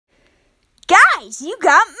Guys, you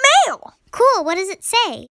got mail! Cool, what does it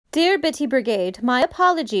say? Dear Bitty Brigade, my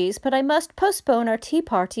apologies, but I must postpone our tea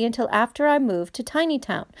party until after I move to Tiny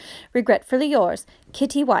Town. Regretfully yours,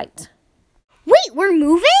 Kitty White. Wait, we're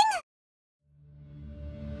moving?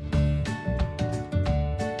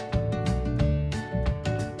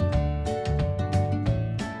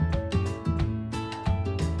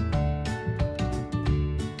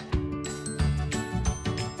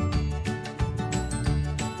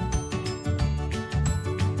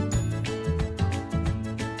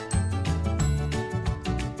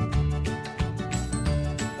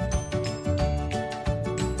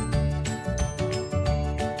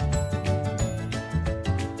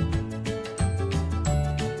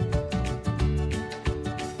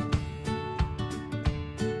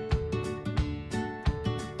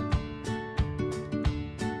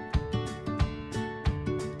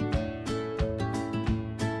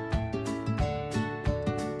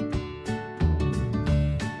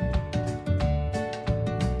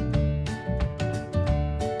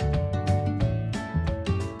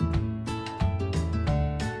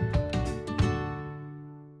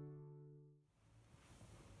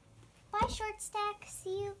 Bye, Short Stack.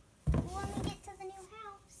 See you when we get to the new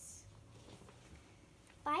house.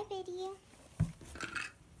 Bye, Biddy.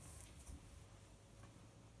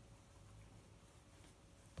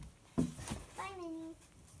 Bye, Minnie.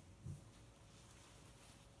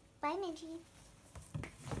 Bye, Midgie.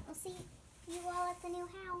 We'll see you all at the new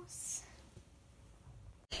house.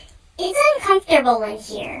 It's uncomfortable in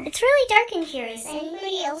here. It's really dark in here. Is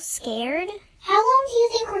anybody else scared? How long do you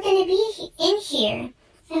think we're going to be in here?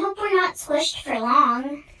 I hope we're not squished for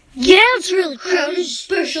long. Yeah, it's really crowded,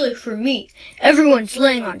 especially for me. Everyone's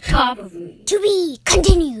laying on top of me. To be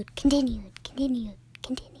continued, continued, continued,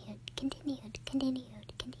 continued, continued, continued.